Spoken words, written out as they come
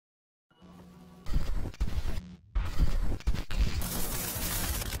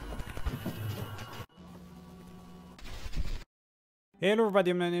Hello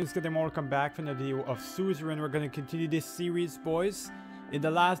everybody, my name is Good and welcome back for another video of Suzerain. We're going to continue this series, boys. In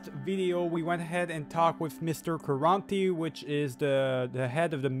the last video, we went ahead and talked with Mr. Karanti, which is the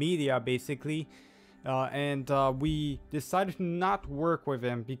head of the media, basically. We decided to not work with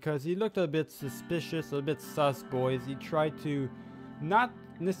him because he looked a bit suspicious, a bit sus, boys. He tried to not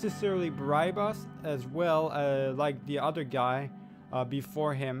necessarily bribe us as well, like the other guy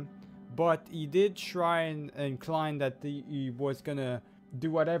before him. But he did try and incline that he was gonna do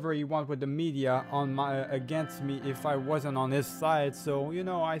whatever he want with the media on against me if I wasn't on his side. So, you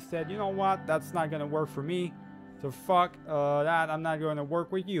know, I said, you know what, that's not gonna work for me. So fuck that, I'm not gonna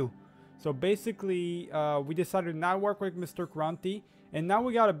work with you. So basically, we decided to not work with Mr. Kranti. And now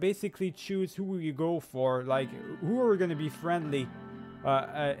we gotta basically choose who we go for. Like, who are we gonna be friendly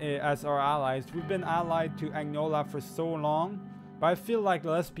as our allies. We've been allied to Agnola for so long. But I feel like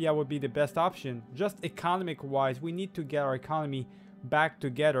Lesbia would be the best option. Just economic wise, we need to get our economy back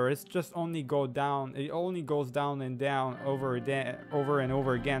together. It's just only go down. It only goes down and down over and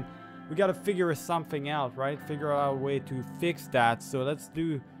over again. We gotta figure something out, right? Figure out a way to fix that. So let's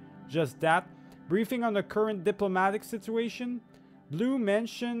do just that. Briefing on the current diplomatic situation. Blue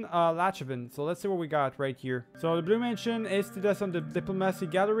mentioned Lachevin. So let's see what we got right here. So the Blue mentioned hasted us on the diplomacy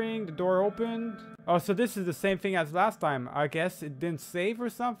gathering. The door opened. Oh, so this is the same thing as last time. I guess it didn't save or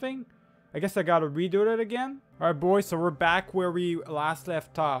something. I guess I gotta redo it again. Alright, boys, so we're back where we last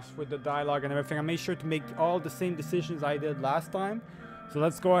left off with the dialogue and everything. I made sure to make all the same decisions I did last time. So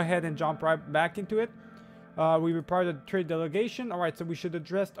let's go ahead and jump right back into it. We were part of the trade delegation. Alright, so we should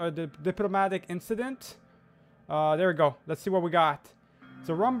address the diplomatic incident. There we go. Let's see what we got.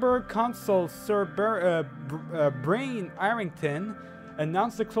 So Rumburg Consul Sir Brain Arrington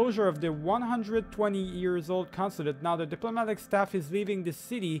announced the closure of the 120 years old consulate. Now the diplomatic staff is leaving the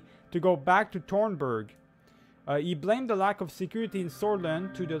city to go back to Thornburg. He blamed the lack of security in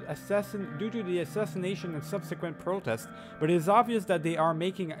Sordland due to the assassination and subsequent protests, but it is obvious that they are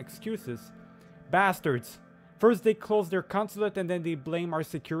making excuses. Bastards. First they close their consulate and then they blame our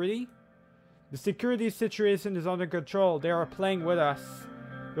security. The security situation is under control. They are playing with us.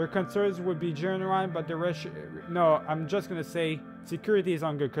 Their concerns would be genuine, but the rest... No, I'm just gonna say security is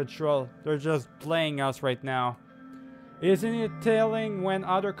under control. They're just playing us right now. Isn't it telling when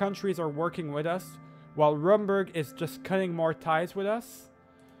other countries are working with us, while Rumburg is just cutting more ties with us?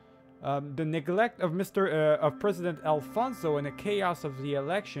 The neglect of President Alfonso and the chaos of the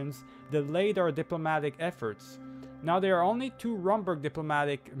elections delayed our diplomatic efforts. Now there are only 2 Rumburg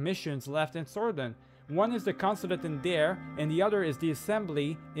diplomatic missions left in Sordland. One is the consulate in Dare, and the other is the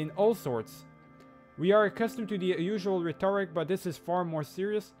assembly in All Sorts. We are accustomed to the usual rhetoric, but this is far more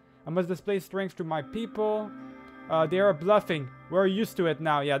serious. I must display strength to my people. They are bluffing. We're used to it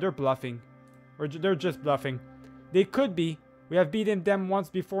now. Yeah, they're bluffing. Or they're just bluffing. They could be. We have beaten them once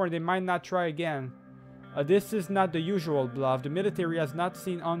before, and they might not try again. This is not the usual bluff. The military has not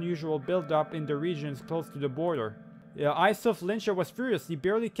seen unusual build-up in the regions close to the border. Isuf Lyncher was furious. He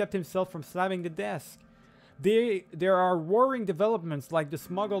barely kept himself from slamming the desk. There are worrying developments like the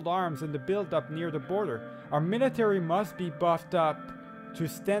smuggled arms and the build-up near the border. Our military must be buffed up to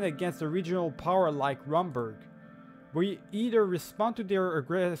stand against a regional power like Rumburg. We either respond to their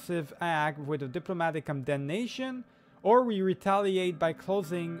aggressive act with a diplomatic condemnation, or we retaliate by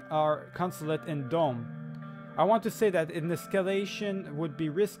closing our consulate in Dome. I want to say that an escalation would be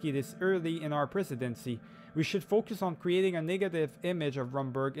risky this early in our presidency. We should focus on creating a negative image of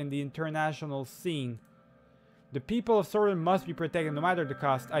Rumburg in the international scene. The people of Sordland must be protected no matter the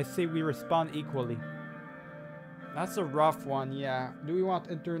cost. I say we respond equally. That's a rough one, yeah. Do we want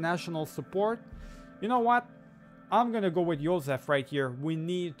international support? You know what? I'm gonna go with Joseph right here. We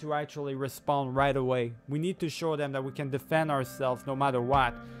need to actually respond right away. We need to show them that we can defend ourselves no matter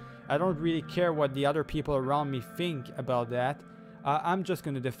what. I don't really care what the other people around me think about that. I'm just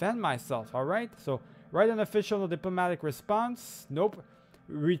gonna defend myself, alright? So, write an official diplomatic response. Nope.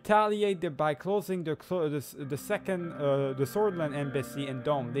 Retaliate by closing the Sordland embassy in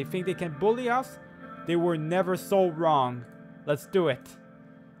Dome. They think they can bully us? They were never so wrong. Let's do it.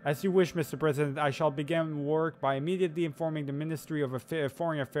 As you wish, Mr. President. I shall begin work by immediately informing the Ministry of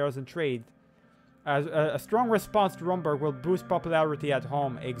Foreign Affairs and Trade. A strong response to Rumburg will boost popularity at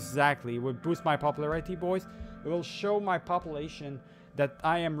home. Exactly. It will boost my popularity, boys. It will show my population that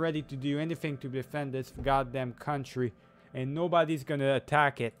I am ready to do anything to defend this goddamn country. And nobody's gonna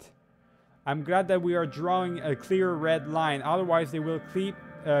attack it. I'm glad that we are drawing a clear red line. Otherwise, they will keep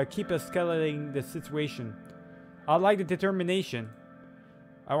escalating the situation. I like the determination.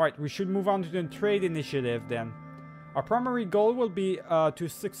 Alright, we should move on to the trade initiative then. Our primary goal will be to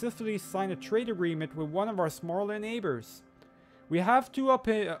successfully sign a trade agreement with one of our smaller neighbors. We have two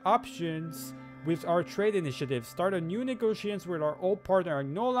options with our trade initiative. Start a new negotiations with our old partner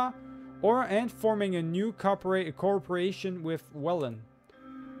Agnola, and forming a new cooperation with Welland.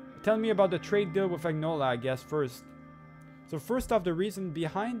 Tell me about the trade deal with Agnola, I guess, first. So first off, the reason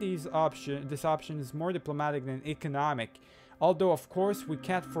behind this option is more diplomatic than economic. Although, of course, we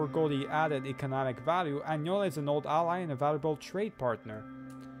can't forego the added economic value, Agnola is an old ally and a valuable trade partner.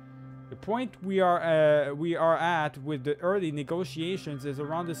 The point we are at with the early negotiations is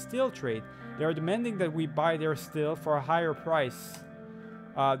around the steel trade. They are demanding that we buy their steel for a higher price.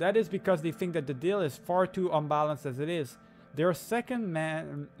 That is because they think that the deal is far too unbalanced as it is. Their second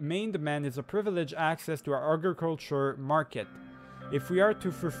main demand is a privileged access to our agriculture market. If we are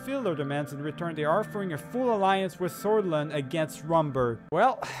to fulfill their demands in return, they are offering a full alliance with Swordsland against Rumburg.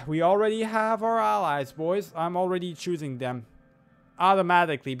 Well, we already have our allies, boys. I'm already choosing them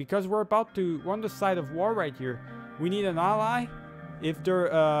automatically because we're on the side of war right here. We need an ally. If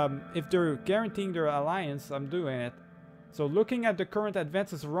they're guaranteeing their alliance, I'm doing it. So looking at the current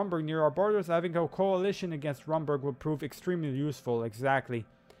advances of Rumburg near our borders, having a coalition against Rumburg would prove extremely useful. Exactly.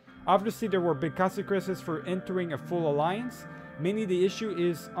 Obviously, there were big consequences for entering a full alliance. Mainly the issue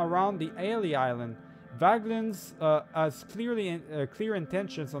is around the Ailey Island. Vaglands has clear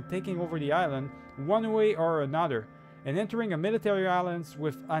intentions on taking over the island one way or another. And entering a military alliance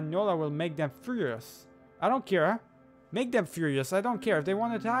with Agnola will make them furious. I don't care. Make them furious. I don't care. If they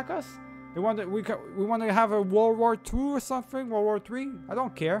want to attack us, we want to have a World War II or something, World War III. I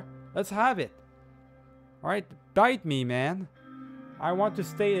don't care. Let's have it. All right, bite me, man. I want to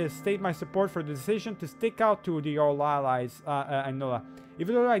state my support for the decision to stick out to the old allies, Agnola.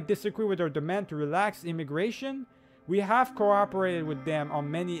 Even though I disagree with their demand to relax immigration, we have cooperated with them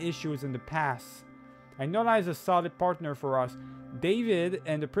on many issues in the past. Agnola is a solid partner for us. David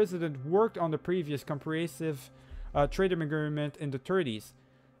and the president worked on the previous comprehensive trade agreement in the 30s.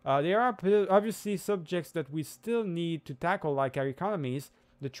 There are obviously subjects that we still need to tackle, like our economies,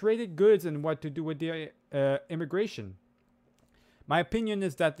 the traded goods, and what to do with the immigration. My opinion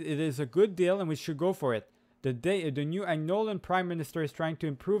is that it is a good deal and we should go for it. The new Agnolan Prime Minister is trying to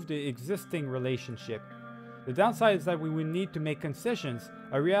improve the existing relationship. The downside is that we will need to make concessions,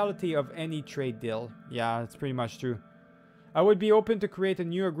 a reality of any trade deal. Yeah, that's pretty much true. I would be open to create a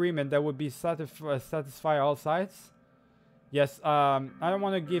new agreement that would be satisfy all sides. Yes, I don't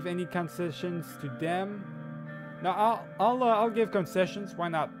want to give any concessions to them. No, I'll give concessions. Why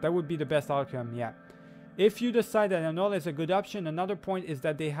not? That would be the best outcome. Yeah. If you decide that Agnola is a good option, another point is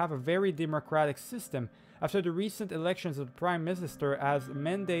that they have a very democratic system. After the recent elections, the Prime Minister has a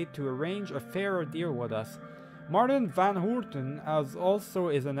mandate to arrange a fairer deal with us. Martin van Hoorten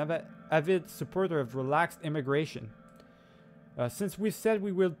is an avid supporter of relaxed immigration. Since we said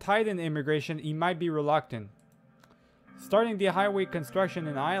we will tighten immigration, he might be reluctant. Starting the highway construction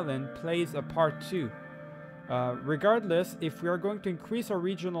in Ireland plays a part too. Regardless, if we are going to increase our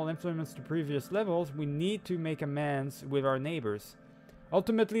regional influence to previous levels, we need to make amends with our neighbors.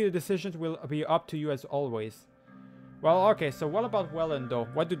 Ultimately, the decisions will be up to you as always. Well, okay, so what about Welland though?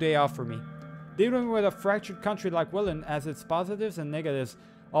 What do they offer me? Dealing with a fractured country like Welland has its positives and negatives.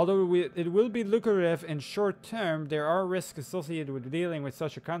 Although it will be lucrative in short term, there are risks associated with dealing with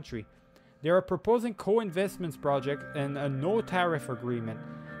such a country. They are proposing co-investments project and a no-tariff agreement.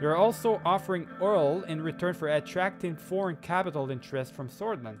 They are also offering oil in return for attracting foreign capital interest from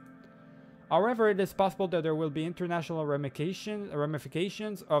Swordsland. However, it is possible that there will be international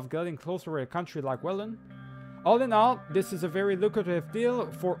ramifications of getting closer with a country like Welland. All in all, this is a very lucrative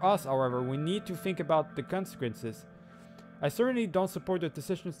deal for us. However, we need to think about the consequences. I certainly don't support the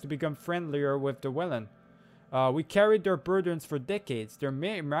decisions to become friendlier with the Welland. We carried their burdens for decades. Their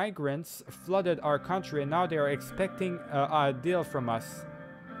migrants flooded our country and now they are expecting a deal from us.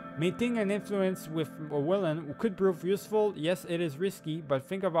 Maintaining an influence with Welland could prove useful. Yes, it is risky, but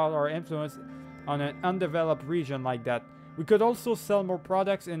think about our influence on an undeveloped region like that. We could also sell more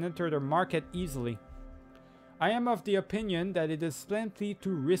products and enter their market easily. I am of the opinion that it is plenty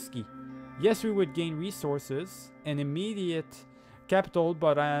too risky. Yes, we would gain resources and immediate capital,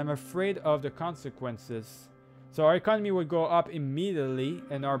 but I am afraid of the consequences. So our economy would go up immediately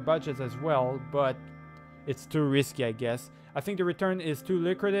and our budgets as well, but it's too risky, I guess. I think the return is too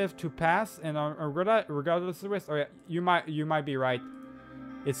lucrative to pass, and regardless of the risk, you might be right.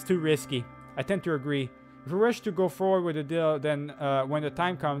 It's too risky. I tend to agree. If we wish to go forward with the deal, then when the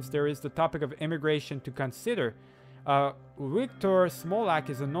time comes, there is the topic of immigration to consider. Victor Smolak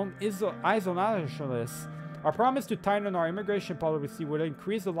is a non-isolationalist. Our promise to tighten our immigration policy would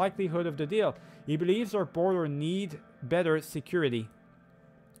increase the likelihood of the deal. He believes our border need better security.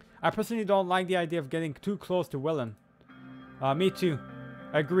 I personally don't like the idea of getting too close to Welland. Me too.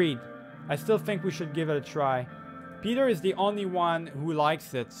 Agreed. I still think we should give it a try. Peter is the only one who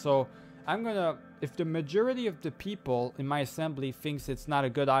likes it, so I'm gonna... If the majority of the people in my assembly thinks it's not a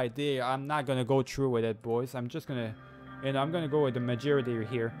good idea, I'm not gonna go through with it, boys. I'm just gonna... And I'm gonna go with the majority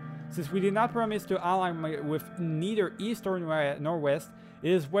here. Since we did not promise to ally with neither East nor West, it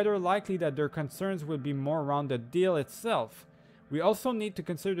is whether likely that their concerns will be more around the deal itself. We also need to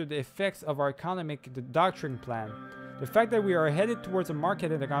consider the effects of our economic doctrine plan. The fact that we are headed towards a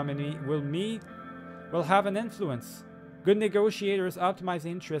market economy will have an influence. Good negotiators optimize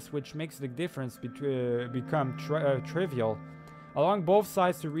interests, which makes the difference become trivial, allowing both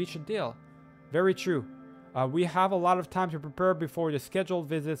sides to reach a deal. Very true. We have a lot of time to prepare before the scheduled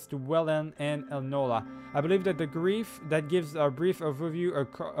visits to Wellen and Elnola. I believe that that gives a brief overview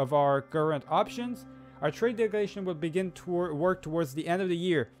of our current options. Our trade delegation will begin to work towards the end of the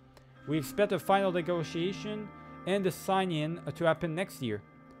year. We expect a final negotiation and the sign-in to happen next year.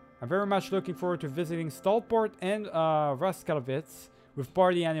 I'm very much looking forward to visiting Stolport and Raskavitz with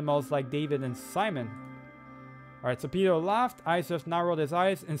party animals like David and Simon. Alright, so Peter laughed, Isaac narrowed his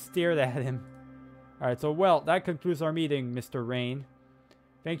eyes and stared at him. Alright, so well, that concludes our meeting, Mr. Rain.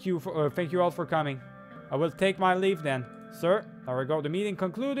 Thank you all for coming. I will take my leave then. Sir, there we go. The meeting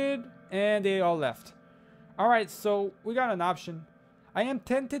concluded and they all left. Alright, so we got an option. I am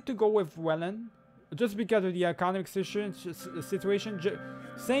tempted to go with Wellen, just because of the economic situation.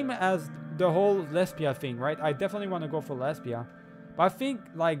 Same as the whole Lesbia thing, right? I definitely want to go for Lesbia. But I think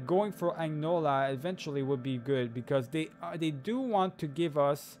like going for Agnola eventually would be good, because they do want to give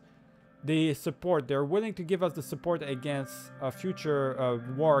us the support. They're willing to give us the support against a future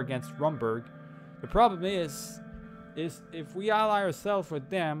war against Rumburg. The problem is if we ally ourselves with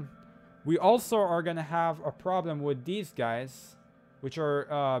them, we also are going to have a problem with these guys, which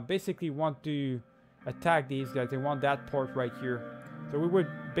are basically want to attack these guys. They want that port right here. So we would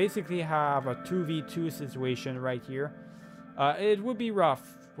basically have a 2v2 situation right here. It would be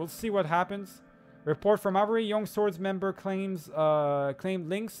rough. We'll see what happens. Report from every young swords member claimed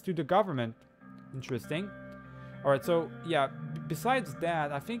links to the government. Interesting. Alright, so yeah, besides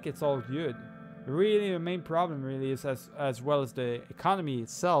that, I think it's all good. Really, the main problem really is as well as the economy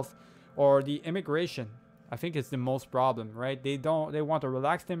itself or the immigration. I think it's the most problem, right? They want a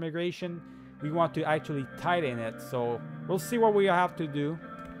relaxed immigration. We want to actually tighten it. So we'll see what we have to do.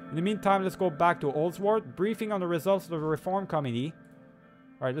 In the meantime, let's go back to Oldsworth. Briefing on the results of the reform committee.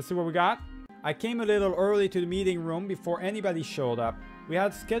 Alright, let's see what we got. I came a little early to the meeting room before anybody showed up. We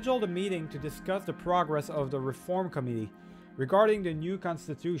had scheduled a meeting to discuss the progress of the reform committee regarding the new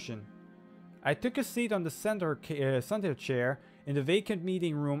constitution. I took a seat on the center chair in the vacant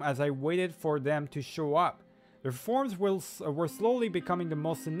meeting room as I waited for them to show up. The reforms were slowly becoming the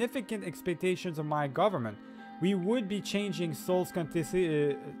most significant expectations of my government. We would be changing Seoul's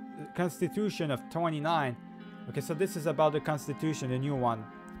constitution of 29. Okay, so this is about the constitution, the new one.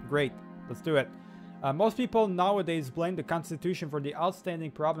 Great, let's do it. Most people nowadays blame the constitution for the outstanding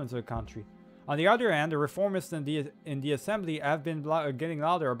problems of the country. On the other hand, the reformists in the assembly have been getting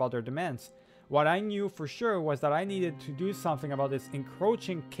louder about their demands. What I knew for sure was that I needed to do something about this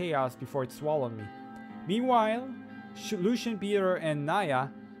encroaching chaos before it swallowed me. Meanwhile, Lucian, Peter, and Naya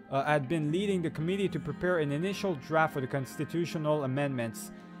had been leading the committee to prepare an initial draft for the constitutional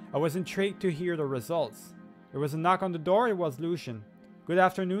amendments. I was intrigued to hear the results. There was a knock on the door. It was Lucian. Good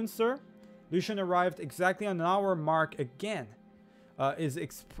afternoon, sir. Lucian arrived exactly on an hour mark again. His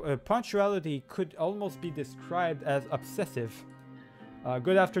punctuality could almost be described as obsessive.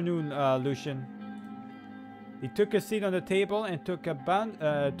 Good afternoon, Lucian. He took a seat on the table and took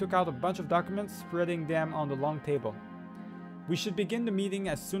out a bunch of documents, spreading them on the long table. We should begin the meeting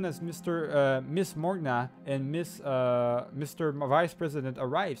as soon as Miss Morgna and Mr. Vice President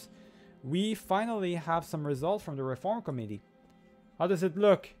arrives. We finally have some results from the reform committee. How does it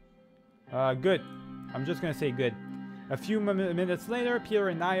look? Good. I'm just gonna say good. A few minutes later, Peter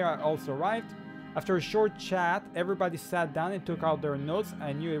and Naya also arrived. After a short chat, everybody sat down and took out their notes.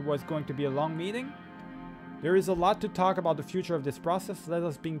 I knew it was going to be a long meeting. There is a lot to talk about the future of this process. Let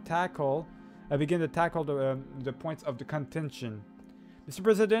us begin to tackle the points of the contention. Mr.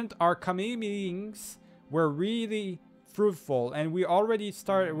 President, our committee meetings were really fruitful, and we're already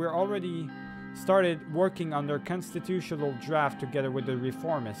started working on their constitutional draft together with the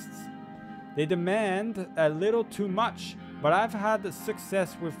reformists. They demand a little too much, but I've had the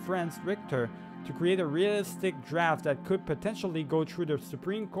success with Franz Richter to create a realistic draft that could potentially go through the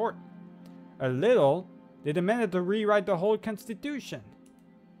Supreme Court. A little? They demanded to rewrite the whole constitution.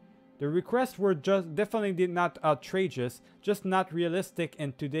 The requests were definitely not outrageous, just not realistic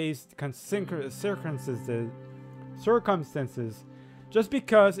in today's circumstances. circumstances. Just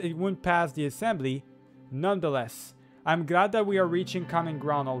because it wouldn't pass the assembly, nonetheless, I'm glad that we are reaching common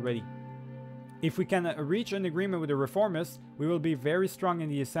ground already. If we can reach an agreement with the reformists, we will be very strong in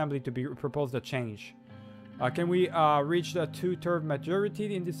the assembly to propose the change. Can we reach the 2/3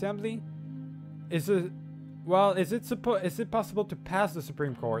 majority in the assembly? Is it possible to pass the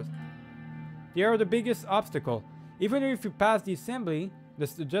Supreme Court? They are the biggest obstacle. Even if we pass the assembly, the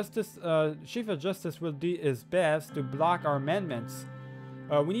Chief of Justice will do his best to block our amendments.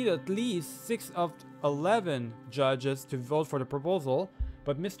 We need at least 6 of 11 judges to vote for the proposal,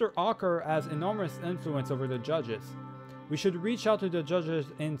 but Mr. Ocker has enormous influence over the judges. We should reach out to the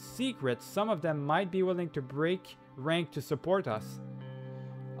judges in secret. Some of them might be willing to break rank to support us.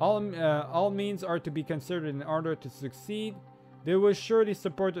 All means are to be considered in order to succeed. They will surely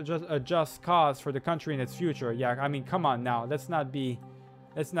support a just cause for the country in its future. Yeah, I mean, come on now. Let's not be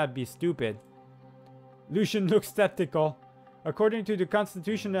stupid. Lucian looks skeptical. According to the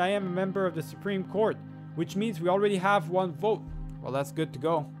Constitution, I am a member of the Supreme Court, which means we already have 1 vote. Well, that's good to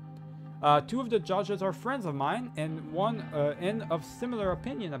go. 2 of the judges are friends of mine, and one of similar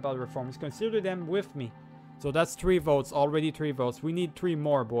opinion about reforms. Consider them with me. So that's 3 votes, already 3 votes. We need 3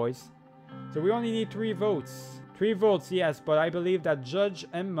 more, boys. So we only need 3 votes. 3 votes, yes, but I believe that Judge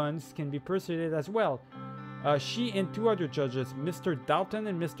Emmons can be persuaded as well. She and 2 other judges, Mr. Dalton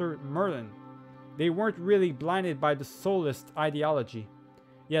and Mr. Merlin. They weren't really blinded by the Solist ideology.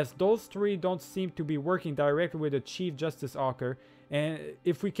 Yes, those 3 don't seem to be working directly with the Chief Justice Ocker, and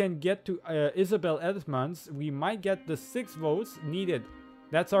if we can get to Isabel Edmonds, we might get the 6 votes needed.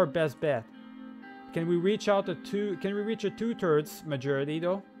 That's our best bet. Can we reach out Can we reach a 2/3 majority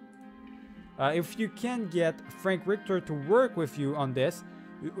though? If you can get Frank Richter to work with you on this,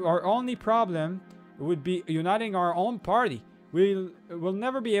 our only problem would be uniting our own party. We'll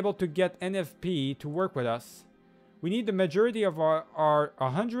never be able to get NFP to work with us. We need the majority of our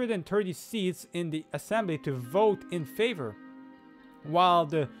 130 seats in the assembly to vote in favor, while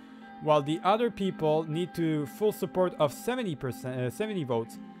the other people need to full support of 70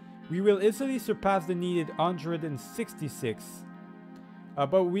 votes. We will easily surpass the needed 166.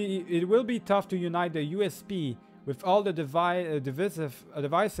 But it will be tough to unite the USP with all the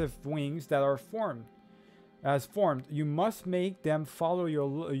divisive wings that are formed. You must make them follow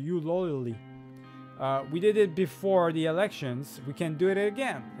you loyally. We did it before the elections. We can do it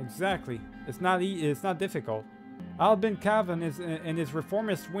again. Exactly. It's not difficult. Albin Cavan and his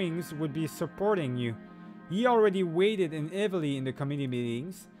reformist wings would be supporting you. He already weighted in heavily in the committee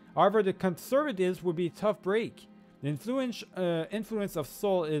meetings. However, the conservatives would be a tough break. The influence of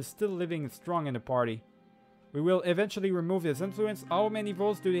Sol is still living strong in the party. We will eventually remove his influence. How many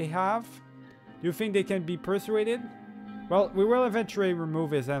votes do they have? Do you think they can be persuaded? Well, we will eventually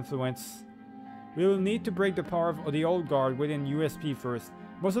remove his influence. We will need to break the power of the old guard within USP first.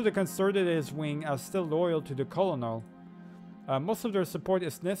 Most of the conservatives wing are still loyal to the colonel. Most of their support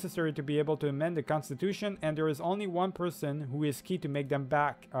is necessary to be able to amend the Constitution, and there is only one person who is key to make them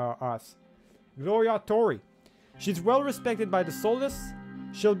back us. Gloria Tori. She's well respected by the Solists.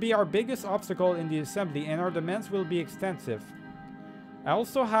 She'll be our biggest obstacle in the assembly, and our demands will be extensive. I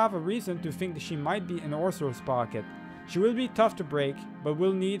also have a reason to think that she might be in Orso's pocket. She will be tough to break, but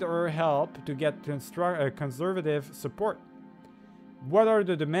we'll need her help to get conservative support. What are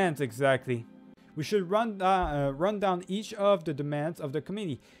the demands exactly? We should run down each of the demands of the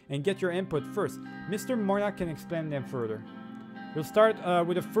committee and get your input first. Mr. Morna can explain them further. We'll start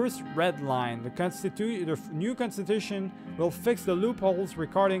with the first red line. The new constitution will fix the loopholes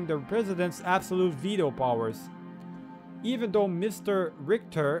regarding the president's absolute veto powers. Even though Mr.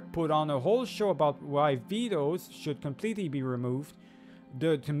 Richter put on a whole show about why vetoes should completely be removed,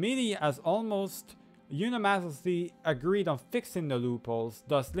 the committee has almost unanimously agreed on fixing the loopholes,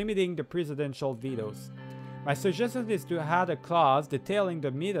 thus limiting the presidential vetoes. My suggestion is to add a clause detailing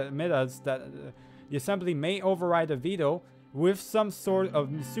the methods that the assembly may override a veto with some sort of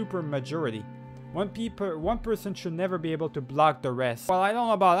supermajority. One person should never be able to block the rest. Well, I don't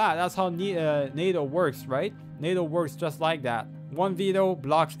know about that. That's how NATO works, right? NATO works just like that. One veto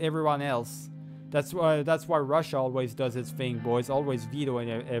blocks everyone else. That's why Russia always does its thing, boys. Always vetoing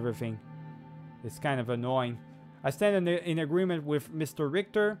everything. It's kind of annoying. I stand in agreement with Mr.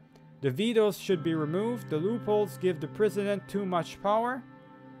 Richter. The vetoes should be removed. The loopholes give the president too much power.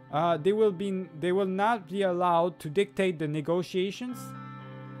 They will not be allowed to dictate the negotiations.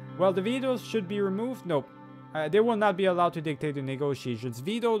 Well, the vetoes should be removed. Nope. They will not be allowed to dictate the negotiations.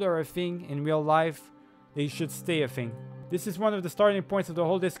 Vetoes are a thing in real life. They should stay a thing. This is one of the starting points of the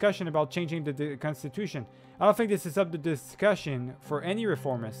whole discussion about changing the constitution. I don't think this is up to discussion for any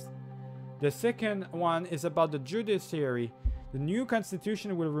reformist. The second one is about the judiciary. The new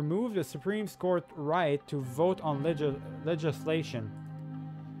constitution will remove the Supreme Court right to vote on legislation.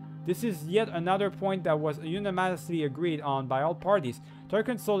 This is yet another point that was unanimously agreed on by all parties. Third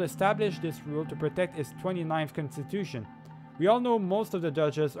Council established this rule to protect its 29th constitution. We all know most of the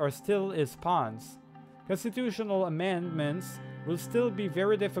judges are still its pawns. Constitutional amendments will still be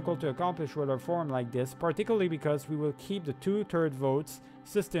very difficult to accomplish with a reform like this, particularly because we will keep the 2/3 votes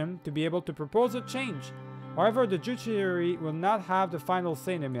system to be able to propose a change. However, the judiciary will not have the final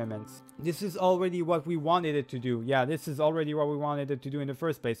say in amendments. This is already what we wanted it to do. Yeah, this is already what we wanted it to do in the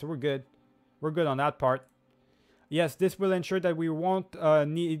first place, so we're good. We're good on that part. Yes, this will ensure that we won't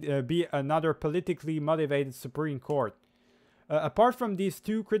be another politically motivated Supreme Court. Apart from these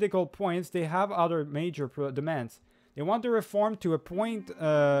two critical points, they have other major demands. They want to reform the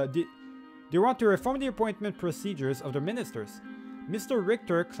appointment procedures of the ministers. Mr.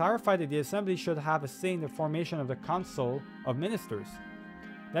 Richter clarified that the Assembly should have a say in the formation of the Council of Ministers.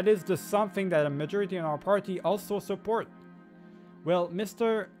 That is just something that a majority in our party also support. Well,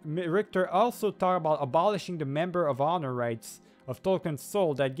 Mr. Richter also talked about abolishing the member of honor rights of Tolkien's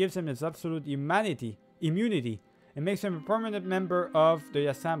soul that gives him his absolute immunity and makes him a permanent member of the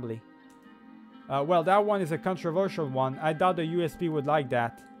Assembly. Well, that one is a controversial one. I doubt the USP would like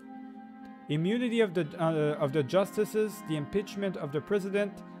that. Immunity of the justices, the impeachment of the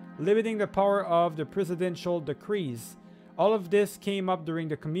president, limiting the power of the presidential decrees. All of this came up during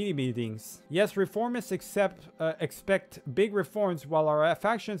the committee meetings. Yes, reformists expect big reforms, while our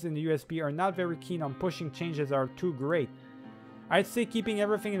factions in the USP are not very keen on pushing changes that are too great. I'd say keeping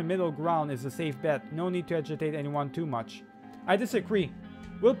everything in the middle ground is a safe bet. No need to agitate anyone too much. I disagree.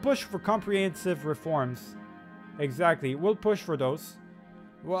 We'll push for comprehensive reforms. Exactly, we'll push for those.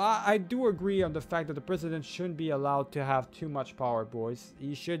 Well, I do agree on the fact that the president shouldn't be allowed to have too much power, boys.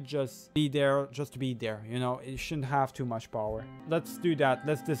 He should just be there just to be there, you know? He shouldn't have too much power. Let's do that.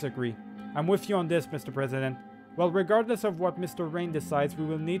 Let's disagree. I'm with you on this, Mr. President. Well, regardless of what Mr. Rain decides, we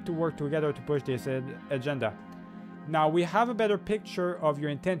will need to work together to push this agenda. Now, we have a better picture of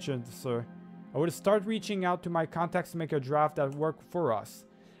your intentions, sir. I will start reaching out to my contacts to make a draft that work for us.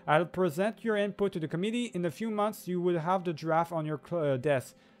 I'll present your input to the committee. In a few months, you will have the draft on your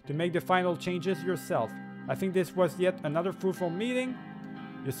desk to make the final changes yourself. I think this was yet another fruitful meeting.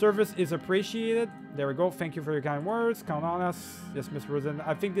 Your service is appreciated. There we go. Thank you for your kind words. Count on us. Yes, Mr. President.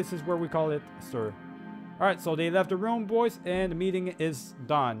 I think this is where we call it, sir. Alright, so they left the room, boys, and the meeting is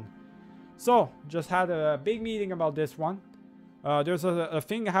done. So, just had a big meeting about this one. There's a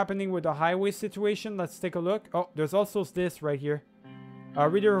thing happening with the highway situation. Let's take a look. Oh, there's also this right here.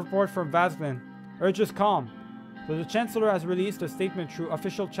 Read a report from Vaslin. Urges calm. So the Chancellor has released a statement through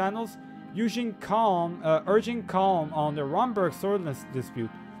official channels urging calm on the Rumburg swordless dispute.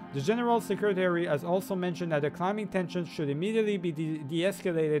 The General Secretary has also mentioned that the climbing tensions should immediately be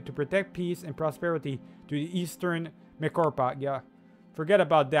de-escalated to protect peace and prosperity to the eastern Mekorpa. Yeah, forget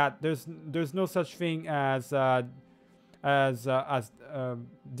about that. There's no such thing as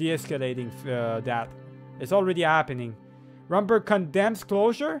de-escalating that. It's already happening. Rumburg condemns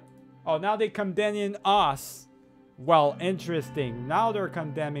closure? Oh, now they're condemning us. Well, interesting. Now they're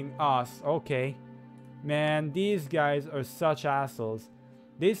condemning us. Okay. Man, these guys are such assholes.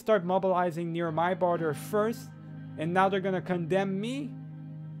 They start mobilizing near my border first, and now they're gonna condemn me?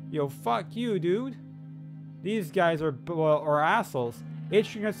 Yo, fuck you, dude. These guys are assholes.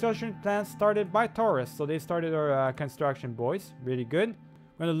 HQ construction plan started by Taurus, so they started our construction, boys. Really good. I'm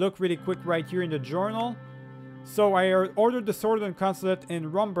gonna look really quick right here in the journal. So I ordered the Swordsman Consulate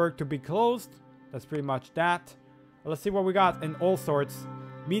in Rumburg to be closed. That's pretty much that. Let's see what we got in all sorts.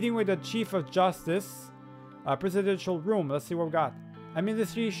 Meeting with the Chief of Justice. Presidential room. Let's see what we got.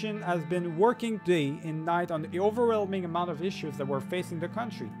 Administration has been working day and night on the overwhelming amount of issues that were facing the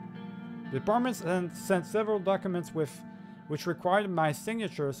country. The departments sent several documents which required my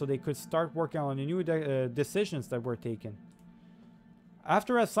signature so they could start working on the new decisions that were taken.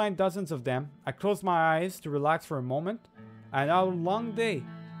 After I signed dozens of them, I closed my eyes to relax for a moment. And a long day.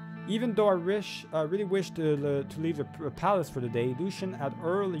 Even though I really wished to leave the palace for the day, Lucian had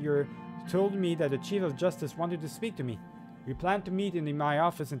earlier told me that the Chief of Justice wanted to speak to me. We planned to meet in my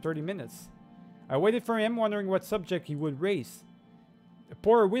office in 30 minutes. I waited for him, wondering what subject he would raise.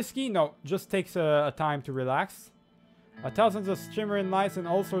 Pour a whiskey? No, just takes time to relax. Thousands of shimmering lights and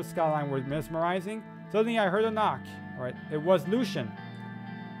all sorts of skyline were mesmerizing. Suddenly I heard a knock. Alright, it was Lucian.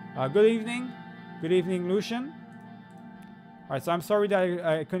 Good evening. Good evening, Lucian. Alright, so I'm sorry that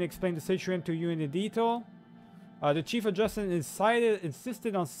I couldn't explain the situation to you in detail. The Chief of Justice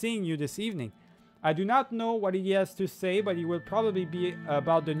insisted on seeing you this evening. I do not know what he has to say, but he will probably be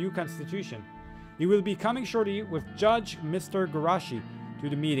about the new constitution. He will be coming shortly with Judge Mr. Garashi to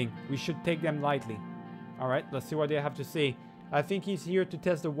the meeting. We should take them lightly. Alright, let's see what they have to say. I think he's here to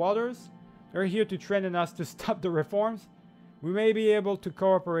test the waters. They're here to threaten us to stop the reforms. We may be able to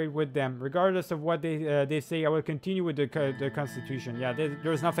cooperate with them. Regardless of what they say, I will continue with the constitution. Yeah,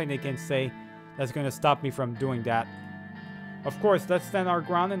 there's nothing they can say that's going to stop me from doing that. Of course, let's stand our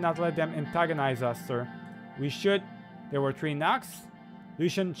ground and not let them antagonize us, sir. We should. There were 3 knocks.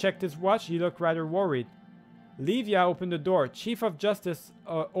 Lucian checked his watch. He looked rather worried. Livia opened the door. Chief of Justice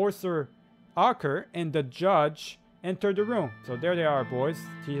Orser Acker and the judge entered the room. So there they are, boys.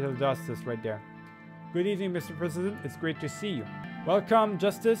 Chief of Justice right there. Good evening, Mr. President. It's great to see you. Welcome,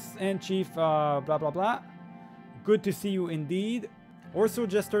 Justice and Chief blah blah blah. Good to see you indeed. Orso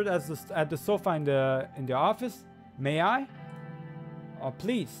gestured at the sofa in the office. May I?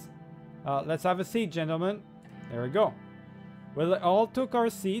 Please. Let's have a seat, gentlemen. There we go. We all took our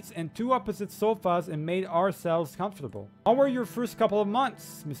seats and 2 opposite sofas and made ourselves comfortable. How were your first couple of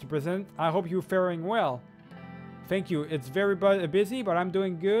months, Mr. President? I hope you're faring well. Thank you. It's very busy, but I'm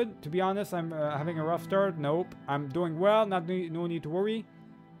doing good. To be honest, I'm having a rough start. Nope. I'm doing well. No need to worry.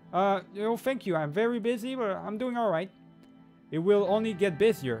 Thank you. I'm very busy, but I'm doing all right. It will only get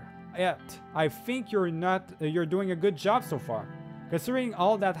busier. Yet, I think you're doing a good job so far. Considering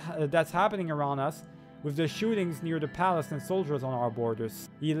all that's happening around us, with the shootings near the palace and soldiers on our borders.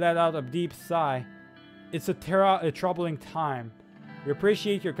 He let out a deep sigh. It's a troubling time. We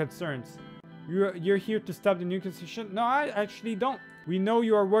appreciate your concerns. You're here to stop the new constitution? No, I actually don't. We know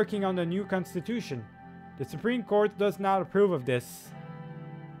you are working on the new constitution. The Supreme Court does not approve of this.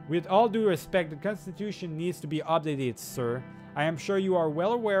 With all due respect, the constitution needs to be updated, sir. I am sure you are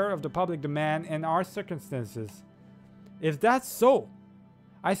well aware of the public demand and our circumstances. If that's so,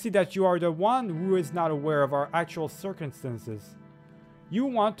 I see that you are the one who is not aware of our actual circumstances. You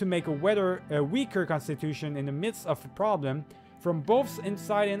want to make a weaker constitution in the midst of a problem from both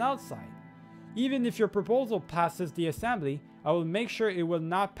inside and outside. Even if your proposal passes the assembly, I will make sure it will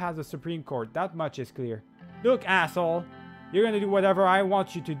not pass the Supreme Court. That much is clear. Look, asshole, you're gonna do whatever I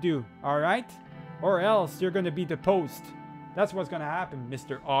want you to do, alright? Or else you're gonna be deposed. That's what's gonna happen,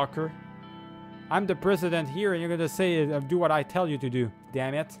 Mr. Acker. I'm the president here and you're gonna say do what I tell you to do.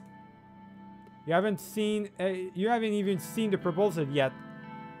 Damn it. You haven't even seen the proposal yet.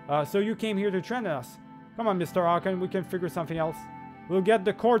 So you came here to threaten us. Come on, Mr. Acker, we can figure something else. We'll get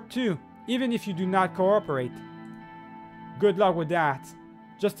the court too, even if you do not cooperate. Good luck with that.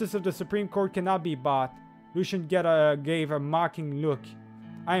 Justice of the Supreme Court cannot be bought. Lucian gave a mocking look.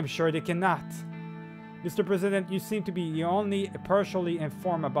 I am sure they cannot. Mr. President, you seem to be only partially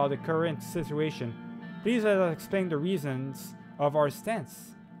informed about the current situation. Please let us explain the reasons of our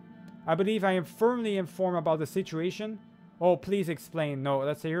stance. I believe I am firmly informed about the situation. Oh, please explain. No,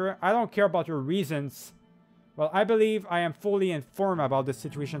 let's hear it. I don't care about your reasons. Well, I believe I am fully informed about the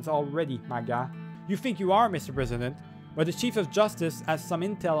situations already, my guy. You think you are, Mr. President, but the Chief of Justice has some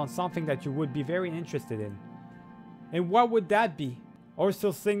intel on something that you would be very interested in. And what would that be? Or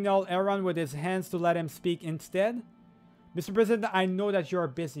still signal Aaron with his hands to let him speak instead? Mr. President, I know that you're a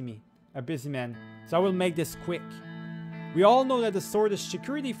busy man, so I will make this quick. We all know that the Swordist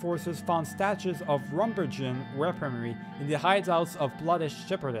security forces found statues of Rumburgian weaponry in the hideouts of bloodish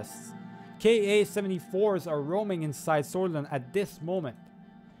separatists. KA-74s are roaming inside Swordland at this moment.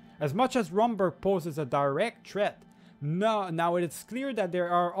 As much as Rumburg poses a direct threat, now it is clear that they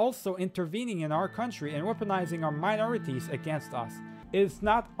are also intervening in our country and weaponizing our minorities against us. It is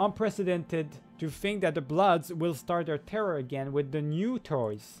not unprecedented to think that the Bloods will start their terror again with the new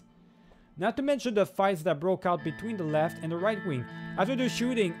toys. Not to mention the fights that broke out between the left and the right wing. After the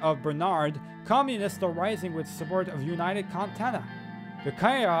shooting of Bernard, communists are rising with support of United Contana. The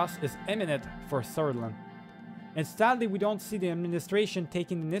chaos is imminent for Sutherland. And sadly, we don't see the administration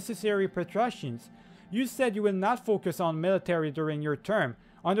taking the necessary precautions. You said you will not focus on military during your term,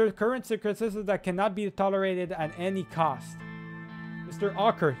 under the current circumstances that cannot be tolerated at any cost. Mr.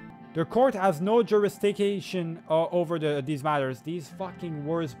 Acker, the court has no jurisdiction over these matters. These fucking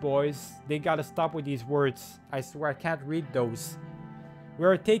words, boys. They gotta stop with these words. I swear I can't read those. We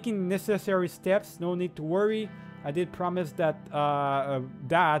are taking necessary steps. No need to worry. I did promise that,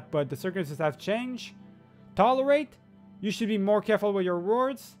 but the circumstances have changed. Tolerate? You should be more careful with your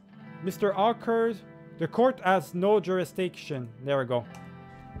words. Mr. Acker, the court has no jurisdiction. There we go.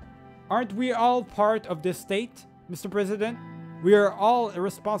 Aren't we all part of this state, Mr. President? We are all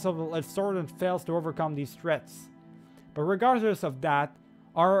responsible if Sutherland fails to overcome these threats. But regardless of that,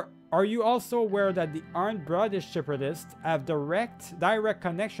 our Are you also aware that the armed British separatists have direct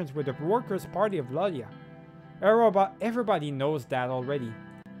connections with the Workers' Party of Lottia? Everybody knows that already.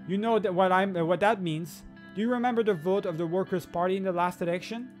 You know that what that means. Do you remember the vote of the Workers' Party in the last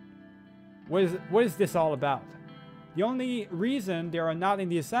election? What is this all about? The only reason they are not in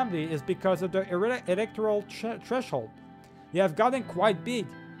the assembly is because of the electoral threshold. They have gotten quite big.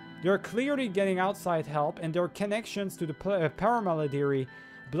 They are clearly getting outside help, and their connections to the paramilitary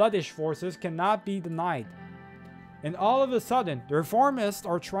Bloodish forces cannot be denied. And all of a sudden, the reformists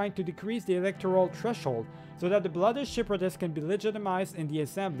are trying to decrease the electoral threshold so that the Bloodish separatists can be legitimized in the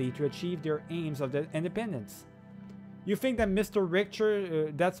assembly to achieve their aims of the independence. You think that Mr.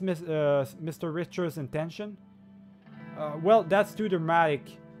 Richter, that's Mr. Richter's intention? Well, that's too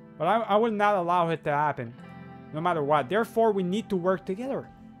dramatic, but I will not allow it to happen, no matter what. Therefore, we need to work together.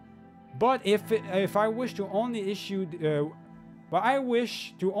 But if I wish to only issue, but I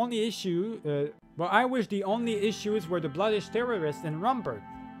wish the only issues were the Bloodish terrorists in Rumburg.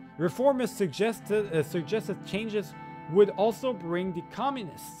 Reformists suggested changes would also bring the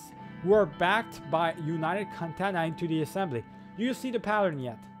communists, who are backed by United Cantana, into the assembly. Do you see the pattern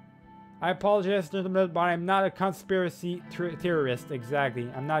yet? I apologize, gentlemen, but I'm not a conspiracy theorist. Exactly,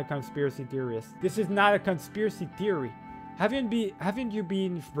 I'm not a conspiracy theorist. This is not a conspiracy theory. Haven't you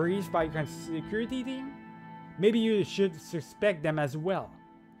been briefed by your security team? Maybe you should suspect them as well.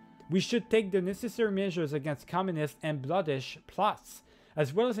 We should take the necessary measures against communist and Bloodish plots,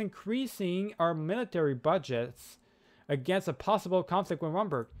 as well as increasing our military budgets against a possible conflict with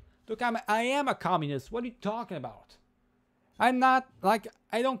Rumburg. Look, I am a communist. What are you talking about? I'm not, like,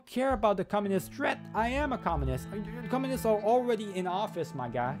 I don't care about the communist threat. I am a communist. The communists are already in office, my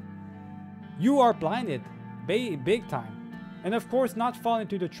guy. You are blinded, big time. And of course, not fall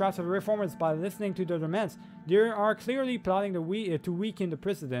into the traps of reformers by listening to their demands. They are clearly plotting to weaken the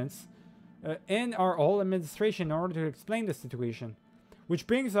presidents and our whole administration in order to explain the situation. Which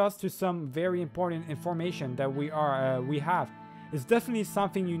brings us to some very important information that we have. It's definitely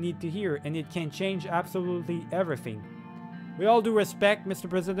something you need to hear, and it can change absolutely everything. With all due respect, Mr.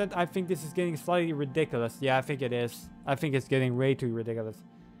 President, I think this is getting slightly ridiculous. Yeah, I think it is. I think it's getting way too ridiculous.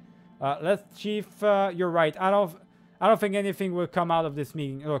 Chief, you're right. I don't think anything will come out of this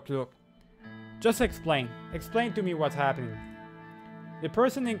meeting. Look. Just explain. Explain to me what's happening. The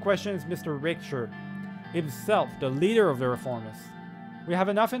person in question is Mr. Richter himself, the leader of the reformists. We have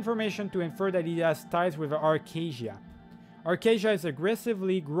enough information to infer that he has ties with Arcasia. Arcasia is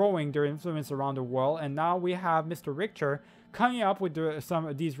aggressively growing their influence around the world, and now we have Mr. Richter coming up with some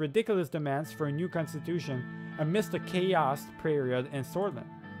of these ridiculous demands for a new constitution amidst the chaos period in Swordland.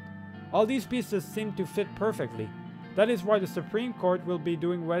 All these pieces seem to fit perfectly. That is why the Supreme Court will be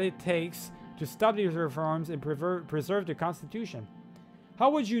doing what it takes to stop these reforms and preserve the Constitution. How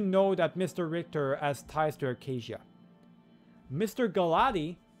would you know that Mr. Richter has ties to Arcasia? Mr.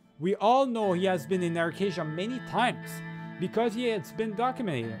 Galati, we all know he has been in Arcasia many times because he has been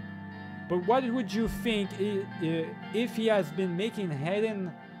documented. But what would you think if he has been making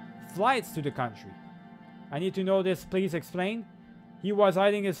hidden flights to the country? I need to know this, please explain. He was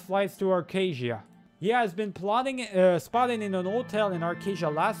hiding his flights to Arcasia. He has been spotted in an hotel in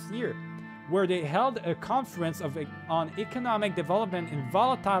Arcasia last year, where they held a conference on economic development in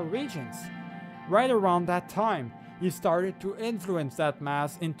volatile regions. Right around that time, he started to influence that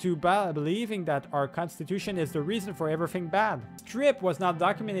mass into believing that our constitution is the reason for everything bad. Strip was not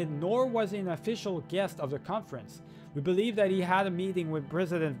documented, nor was he an official guest of the conference. We believe that he had a meeting with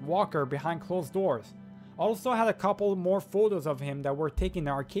President Walker behind closed doors. Also had a couple more photos of him that were taken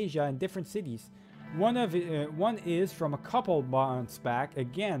in Arcasia in different cities. One is from a couple months back.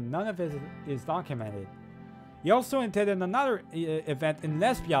 Again, none of it is documented. He also attended another event in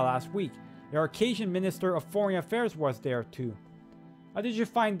Lesbia last week. The Arcasian Minister of Foreign Affairs was there too. How did you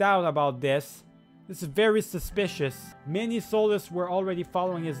find out about this? This is very suspicious. Many Solis were already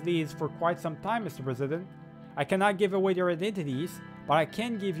following his leads for quite some time, Mr. President. I cannot give away their identities, but I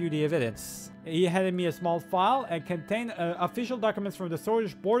can give you the evidence. He handed me a small file and contained official documents from the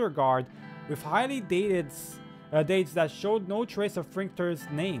Swedish Border Guard with highly dated dates that showed no trace of Richter's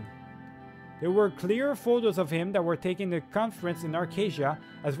name. There were clear photos of him that were taken at the conference in Arcasia,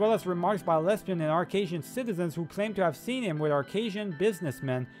 as well as remarks by lesbian and Arcasian citizens who claimed to have seen him with Arcasian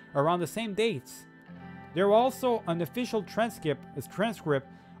businessmen around the same dates. There was also an official transcript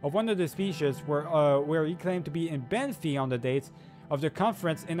of one of the speeches where he claimed to be in Benfi on the dates of the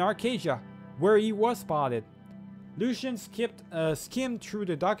conference in Arcasia, where he was spotted. Lucian skimmed through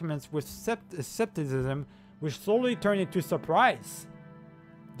the documents with skepticism, which slowly turned into surprise.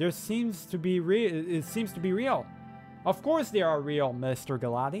 It seems to be real. Of course they are real, Mr.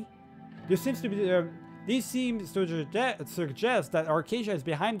 Galati. These seem to suggest that Arcasia is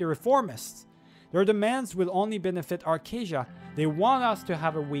behind the reformists. Their demands will only benefit Arcasia. They want us to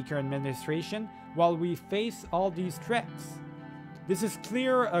have a weaker administration while we face all these threats. This is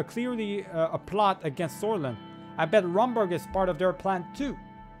clearly a plot against Sorlin. I bet Rumburg is part of their plan too.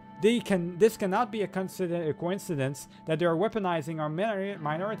 This cannot be a coincidence that they are weaponizing our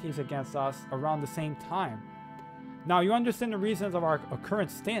minorities against us around the same time. Now you understand the reasons of our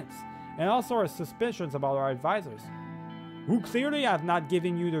current stance, and also our suspicions about our advisors, who clearly have not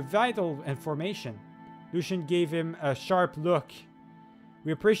given you the vital information. Lucian gave him a sharp look.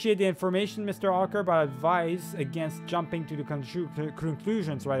 We appreciate the information, Mr. Hawker, but advise against jumping to the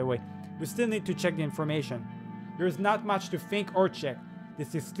conclusions right away. We still need to check the information. There is not much to think or check.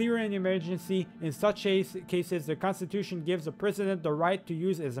 This is clear in emergency. In such cases, the Constitution gives the President the right to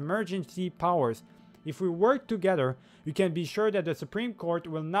use his emergency powers. If we work together, you can be sure that the Supreme Court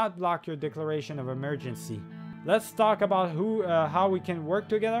will not block your declaration of emergency. Let's talk about how we can work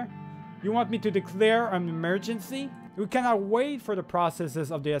together. You want me to declare an emergency? We cannot wait for the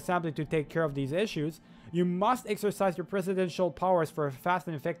processes of the Assembly to take care of these issues. You must exercise your presidential powers for a fast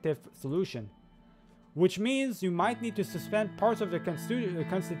and effective solution. Which means you might need to suspend parts of the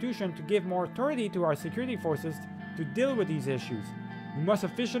Constitution to give more authority to our security forces to deal with these issues. You must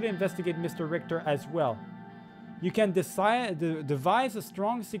officially investigate Mr. Richter as well. You can devise a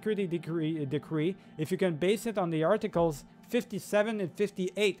strong security decree if you can base it on the Articles 57 and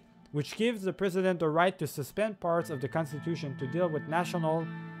 58, which gives the President the right to suspend parts of the Constitution to deal with national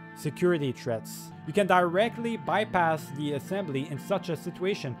security threats. You can directly bypass the Assembly in such a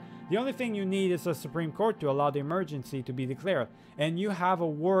situation. The only thing you need is a Supreme Court to allow the emergency to be declared, and you have our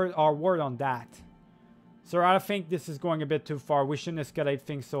word on that. Sir, I think this is going a bit too far. We shouldn't escalate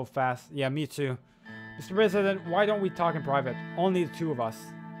things so fast. Yeah, me too. Mr. President, why don't we talk in private? Only the two of us.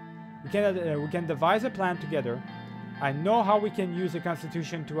 We can devise a plan together. I know how we can use the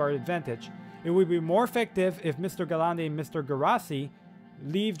Constitution to our advantage. It would be more effective if Mr. Galante and Mr. Garasi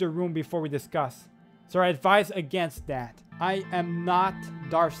leave the room before we discuss. Sir, I advise against that. I am not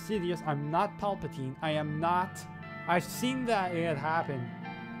Darth Sidious. I'm not Palpatine. I am not. I've seen that it happen.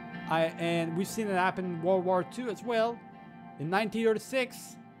 And we've seen it happen in World War II as well. In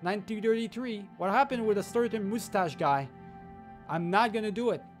 1936, 1933. What happened with a certain mustache guy? I'm not gonna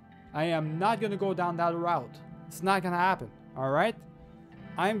do it. I am not gonna go down that route. It's not gonna happen. Alright?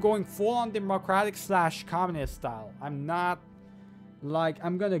 I'm going full on democratic / communist style. I'm not like,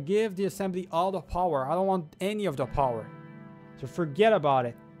 I'm gonna give the Assembly all the power. I don't want any of the power. So forget about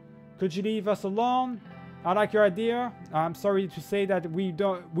it. Could you leave us alone? I like your idea. I'm sorry to say that we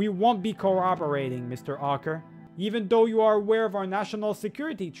won't be cooperating, Mr. Hawker. Even though you are aware of our national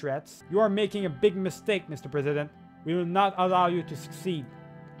security threats, you are making a big mistake, Mr. President. We will not allow you to succeed.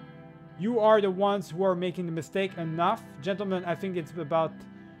 You are the ones who are making the mistake. Enough. Gentlemen, I think it's about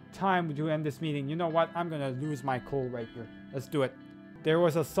time to end this meeting. You know what? I'm gonna lose my cool right here. Let's do it. There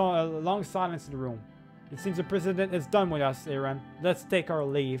was a long silence in the room. It seems the President is done with us, Aaron. Let's take our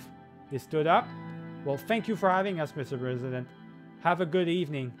leave. They stood up. Well, thank you for having us, Mr. President. Have a good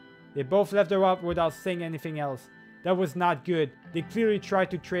evening. They both left the room without saying anything else. That was not good. They clearly tried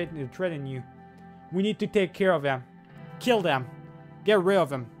to threaten you. We need to take care of them. Kill them. Get rid of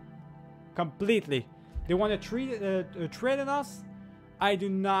them. Completely. They want to threaten us? I do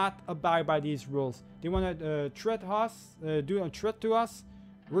not abide by these rules. They want to do a threat to us?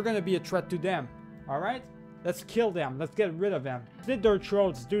 We're going to be a threat to them. Alright? Let's kill them. Let's get rid of them. Slit their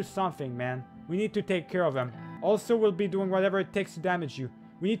throats. Do something, man. We need to take care of them. Also, we'll be doing whatever it takes to damage you.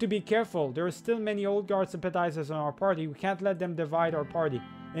 We need to be careful. There are still many old guard sympathizers on our party. We can't let them divide our party.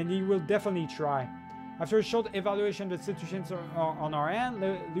 And he will definitely try. After a short evaluation of the situations on our end,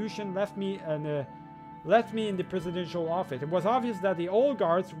 Lucian left me in the presidential office. It was obvious that the old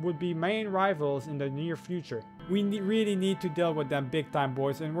guards would be main rivals in the near future. We really need to deal with them big time,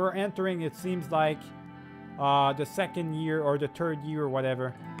 boys. And we're entering, it seems like, the second year or the third year or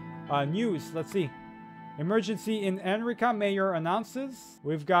whatever. News, let's see. Emergency in Enrica, Mayor announces.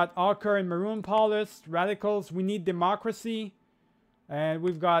 We've got Alker and Maroon Palace, Radicals, we need democracy. And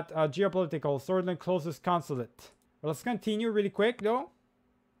we've got geopolitical, Swordland closes consulate. Well, let's continue really quick though.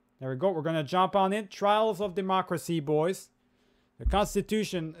 There we go, we're gonna jump on it. Trials of democracy, boys. The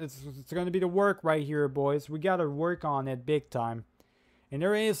Constitution, it's gonna be the work right here, boys. We gotta work on it big time. And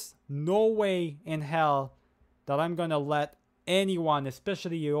there is no way in hell that I'm gonna let anyone,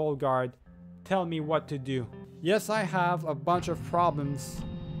 especially the old guard, tell me what to do. Yes, I have a bunch of problems,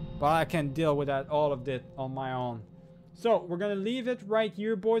 but I can deal with all of it on my own. So, we're gonna leave it right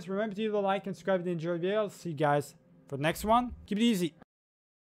here, boys. Remember to leave a like and subscribe if you enjoyed the video. I'll see you guys for the next one. Keep it easy.